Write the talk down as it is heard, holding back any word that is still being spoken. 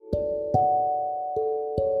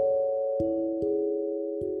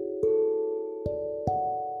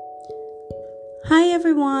Hi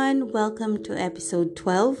everyone, welcome to episode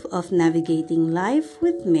 12 of Navigating Life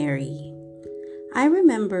with Mary. I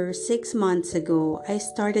remember 6 months ago, I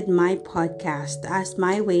started my podcast as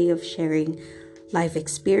my way of sharing life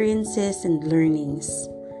experiences and learnings.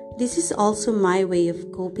 This is also my way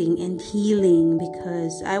of coping and healing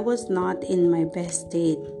because I was not in my best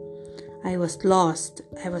state. I was lost.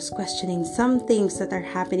 I was questioning some things that are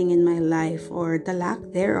happening in my life or the lack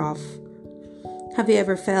thereof. Have you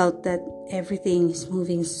ever felt that everything is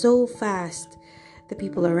moving so fast? The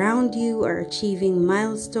people around you are achieving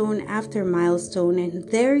milestone after milestone, and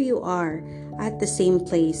there you are at the same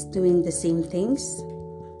place doing the same things?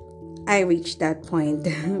 I reached that point.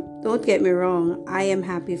 Don't get me wrong, I am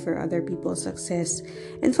happy for other people's success,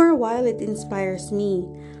 and for a while it inspires me.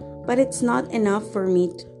 But it's not enough for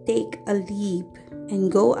me to take a leap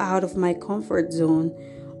and go out of my comfort zone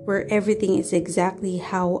where everything is exactly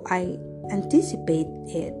how I anticipate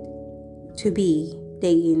it to be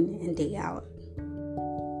day in and day out.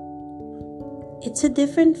 It's a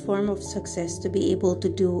different form of success to be able to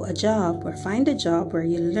do a job or find a job where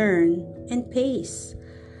you learn and pace.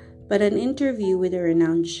 But an interview with a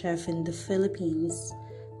renowned chef in the Philippines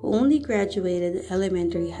who only graduated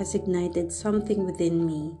elementary has ignited something within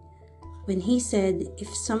me. When he said,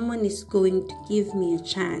 if someone is going to give me a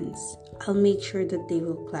chance, I'll make sure that they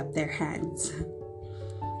will clap their hands.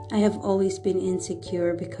 I have always been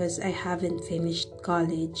insecure because I haven't finished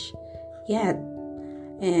college yet.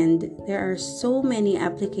 And there are so many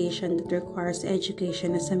applications that requires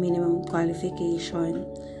education as a minimum qualification.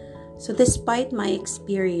 So despite my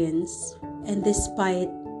experience and despite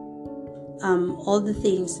all the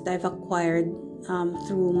things that I've acquired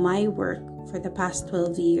through my work for the past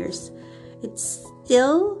 12 years, it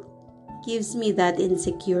still gives me that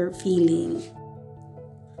insecure feeling.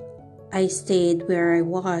 I stayed where I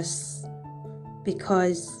was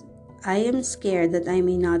because I am scared that I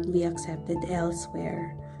may not be accepted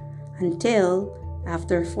elsewhere until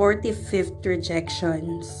after 45th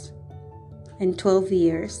rejections and 12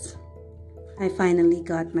 years, I finally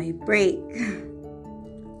got my break.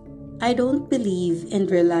 I don't believe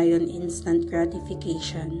and rely on instant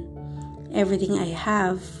gratification. Everything I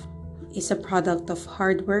have is a product of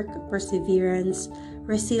hard work, perseverance,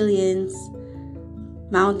 resilience,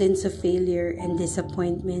 mountains of failure and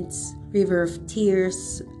disappointments, river of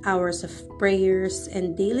tears, hours of prayers,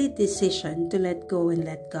 and daily decision to let go and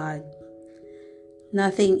let God.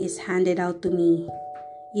 Nothing is handed out to me.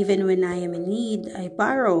 Even when I am in need, I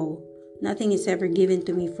borrow. Nothing is ever given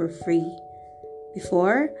to me for free.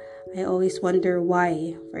 Before, I always wonder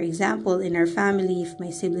why. For example, in our family, if my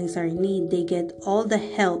siblings are in need, they get all the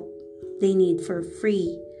help they need for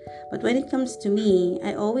free. But when it comes to me,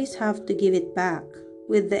 I always have to give it back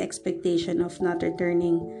with the expectation of not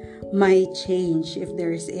returning my change if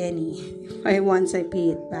there is any, once I pay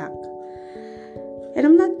it back. And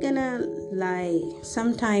I'm not gonna lie,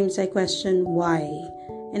 sometimes I question why.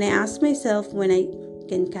 And I ask myself when I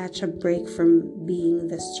can catch a break from being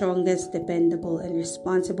the strongest, dependable, and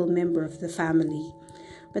responsible member of the family.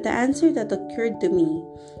 But the answer that occurred to me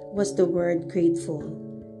was the word grateful.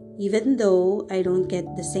 Even though I don't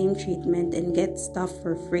get the same treatment and get stuff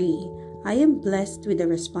for free, I am blessed with a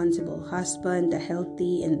responsible husband, a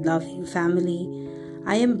healthy and loving family.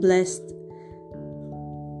 I am blessed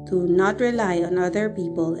to not rely on other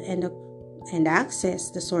people and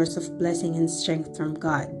access the source of blessing and strength from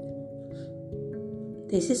God.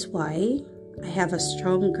 This is why I have a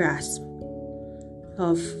strong grasp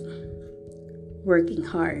of working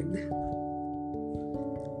hard.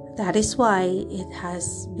 That is why it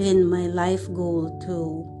has been my life goal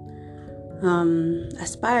to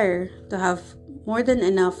aspire to have more than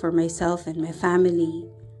enough for myself and my family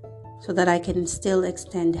so that I can still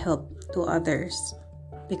extend help to others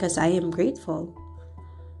because I am grateful.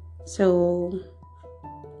 So,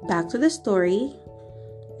 back to the story.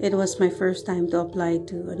 It was my first time to apply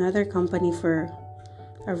to another company for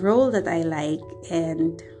a role that I like,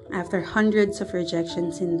 and after hundreds of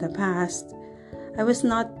rejections in the past, I was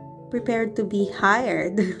not prepared to be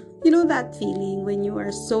hired. You know that feeling when you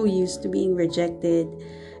are so used to being rejected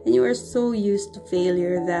and you are so used to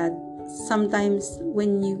failure that sometimes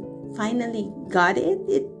when you finally got it,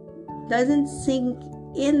 it doesn't sink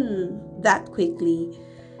in that quickly.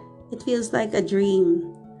 It feels like a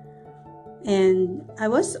dream. And I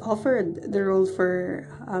was offered the role for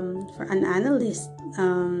an analyst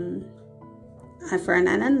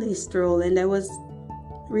role, and I was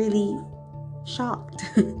really shocked.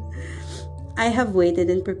 I have waited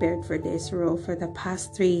and prepared for this role for the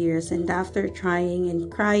past 3 years, and after trying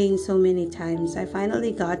and crying so many times, I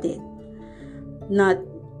finally got it. Not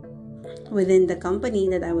within the company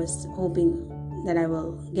that I was hoping that I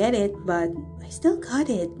will get it, but I still got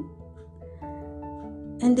it.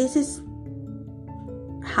 And this is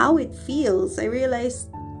how it feels. I realized,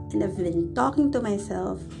 and I've been talking to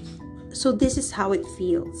myself, so this is how it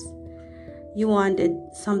feels. You wanted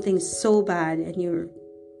something so bad, and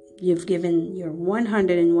you've given your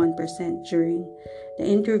 101% during the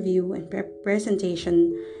interview and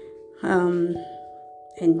presentation,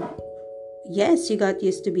 and yes, you got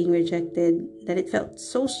used to being rejected, that it felt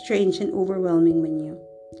so strange and overwhelming when you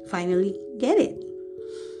finally get it.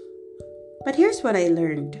 But here's what I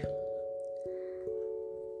learned.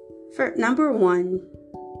 For number one,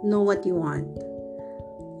 know what you want.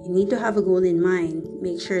 You need to have a goal in mind.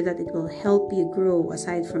 Make sure that it will help you grow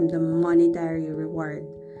aside from the monetary reward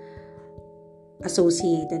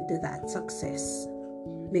associated to that success.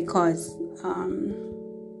 Because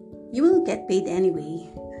you will get paid anyway.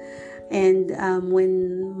 And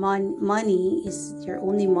when money is your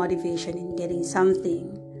only motivation in getting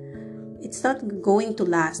something, it's not going to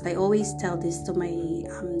last. I always tell this to my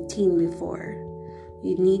team before.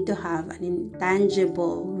 You need to have an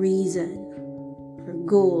intangible reason or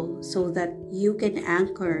goal so that you can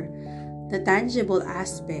anchor the tangible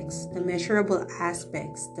aspects, the measurable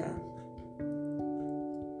aspects, the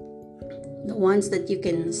ones that you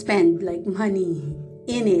can spend like money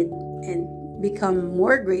in it, and become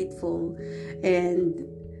more grateful and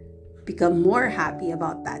become more happy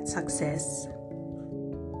about that success.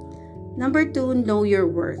 Number two, know your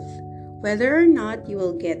worth. Whether or not you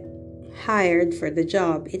will get hired for the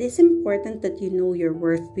job, it is important that you know your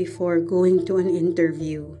worth before going to an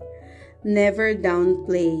interview. Never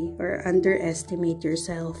downplay or underestimate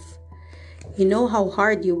yourself. You know how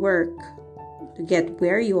hard you work to get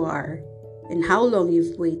where you are, and how long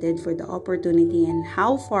you've waited for the opportunity, and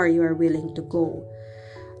how far you are willing to go.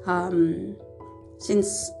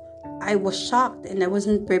 Since I was shocked and I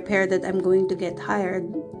wasn't prepared that I'm going to get hired,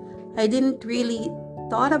 I didn't really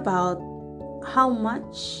thought about how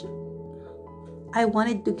much I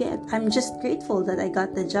wanted to get. I'm just grateful that I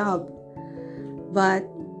got the job. But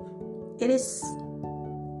it is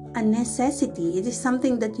a necessity. It is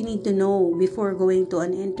something that you need to know before going to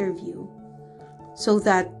an interview, so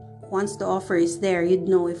that once the offer is there, you'd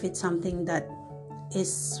know if it's something that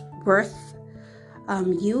is worth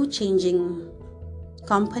you changing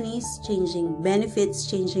companies, changing benefits,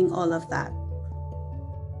 changing all of that,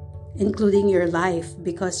 including your life,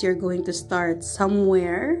 because you're going to start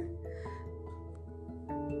somewhere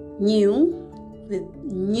new with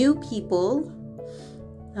new people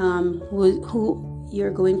who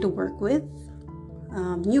you're going to work with,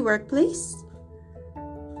 new workplace.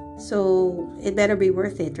 So it better be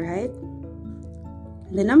worth it, right?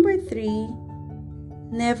 The number three,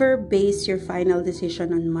 never base your final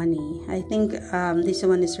decision on money. I think this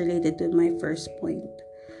one is related to my first point.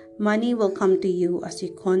 Money will come to you as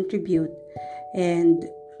you contribute and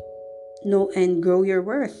grow your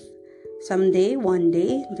worth. Someday, one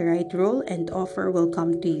day, the right role and offer will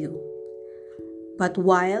come to you. But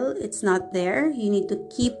while it's not there, you need to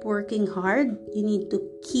keep working hard. You need to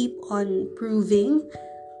keep on proving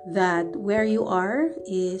that where you are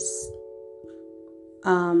is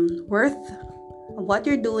worth, what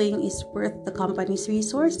you're doing is worth the company's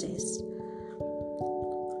resources.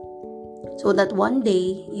 So that one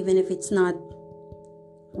day, even if it's not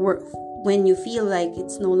worth, when you feel like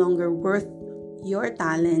it's no longer worth your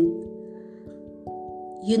talent,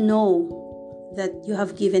 you know that you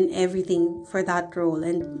have given everything for that role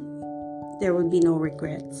and there will be no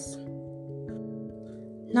regrets.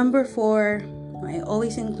 Number four, I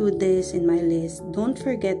always include this in my list. Don't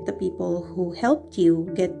forget the people who helped you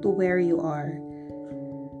get to where you are,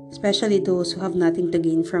 especially those who have nothing to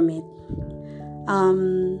gain from it.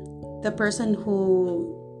 The person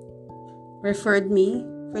who referred me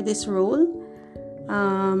for this role,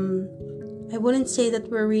 I wouldn't say that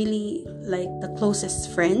we're really like the closest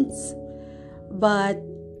friends, but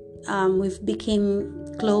we've become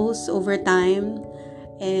close over time,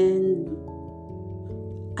 and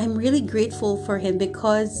I'm really grateful for him,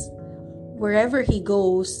 because wherever he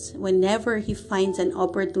goes, whenever he finds an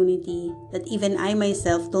opportunity that even I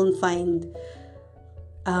myself don't find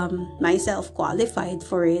myself qualified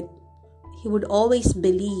for it, he would always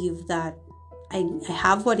believe that I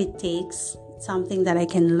have what it takes. It's something that I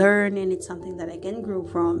can learn, and it's something that I can grow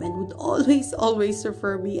from, and would always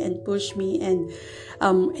refer me and push me and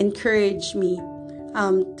encourage me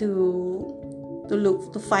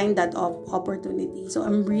to find that opportunity. So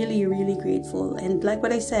I'm really, really grateful. And like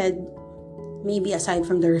what I said, maybe aside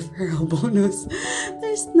from the referral bonus,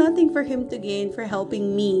 there's nothing for him to gain for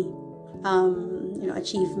helping me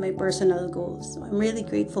achieve my personal goals. So I'm really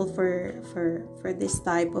grateful for this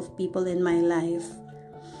type of people in my life,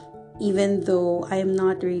 even though I'm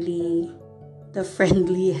not really the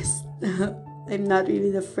friendliest. I'm not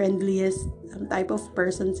really the friendliest type of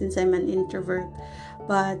person since I'm an introvert.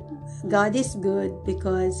 But God is good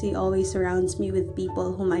because He always surrounds me with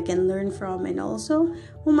people whom I can learn from and also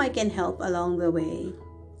whom I can help along the way.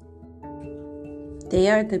 They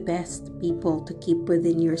are the best people to keep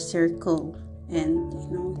within your circle. And,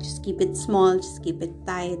 just keep it small, just keep it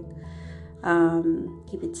tight,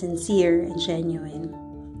 keep it sincere and genuine.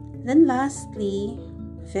 Then lastly,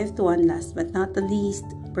 fifth one, last but not the least,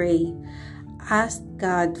 pray. Ask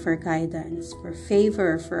God for guidance, for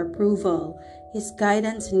favor, for approval. His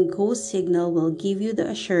guidance and go signal will give you the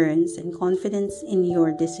assurance and confidence in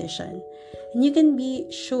your decision. And you can be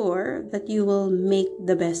sure that you will make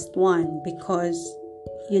the best one because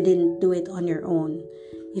you didn't do it on your own.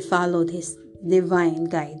 You followed His divine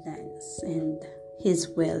guidance and His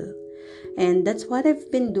will. And that's what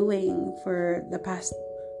I've been doing for the past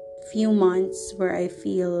few months, when I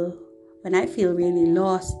feel really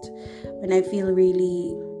lost, when I feel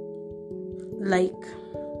really like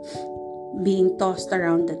being tossed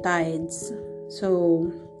around the tides.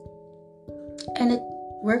 So, and it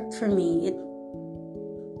worked for me. It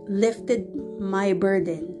lifted my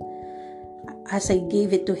burden as I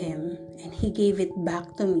gave it to Him, and He gave it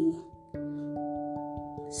back to me.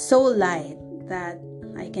 So light that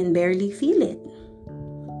I can barely feel it.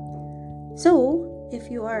 So, if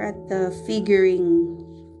you are at the figuring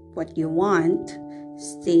what you want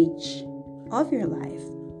stage of your life,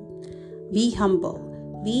 be humble,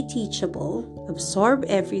 be teachable, absorb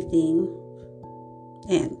everything,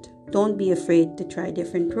 and don't be afraid to try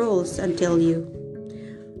different roles until you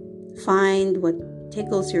find what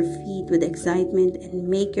tickles your feet with excitement and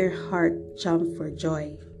make your heart jump for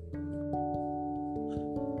joy.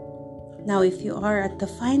 Now, if you are at the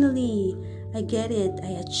finally, I get it,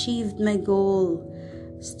 I achieved my goal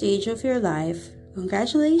stage of your life,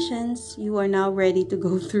 congratulations, you are now ready to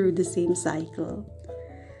go through the same cycle.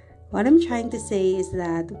 What I'm trying to say is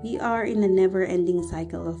that we are in a never-ending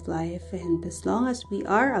cycle of life, and as long as we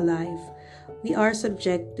are alive, we are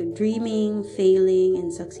subject to dreaming, failing,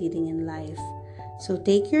 and succeeding in life. So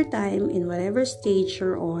take your time in whatever stage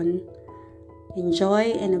you're on.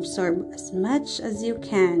 Enjoy and absorb as much as you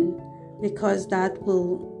can, because that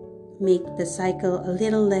will make the cycle a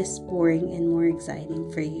little less boring and more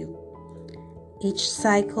exciting for you. Each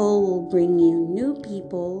cycle will bring you new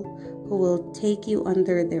people who will take you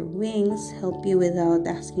under their wings, help you without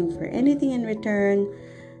asking for anything in return,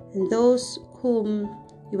 and those whom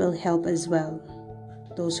you will help as well.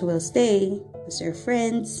 Those who will stay as your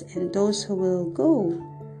friends, and those who will go.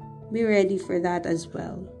 Be ready for that as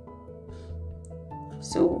well.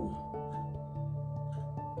 So,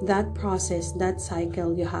 that process, that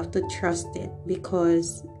cycle, you have to trust it,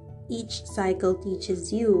 because each cycle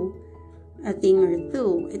teaches you a thing or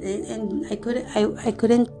two, and I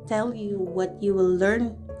couldn't tell you what you will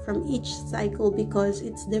learn from each cycle because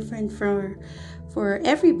it's different for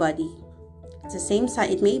everybody. It's the same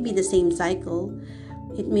it may be the same cycle,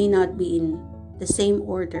 it may not be in the same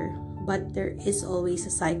order, but there is always a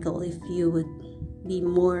cycle if you would be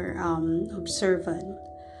more observant.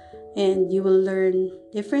 And you will learn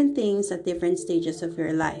different things at different stages of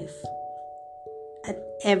your life, at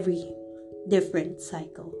every different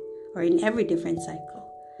cycle, or in every different cycle.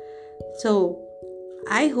 So,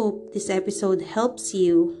 I hope this episode helps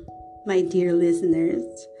you, my dear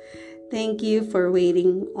listeners. Thank you for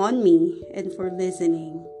waiting on me and for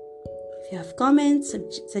listening. If you have comments,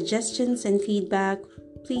 suggestions, and feedback,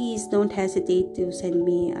 please don't hesitate to send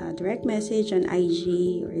me a direct message on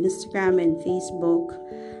IG or Instagram and Facebook.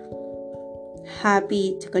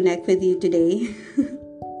 Happy to connect with you today.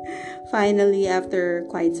 Finally, after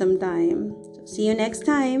quite some time. So see you next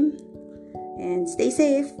time. And stay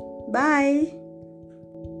safe. Bye.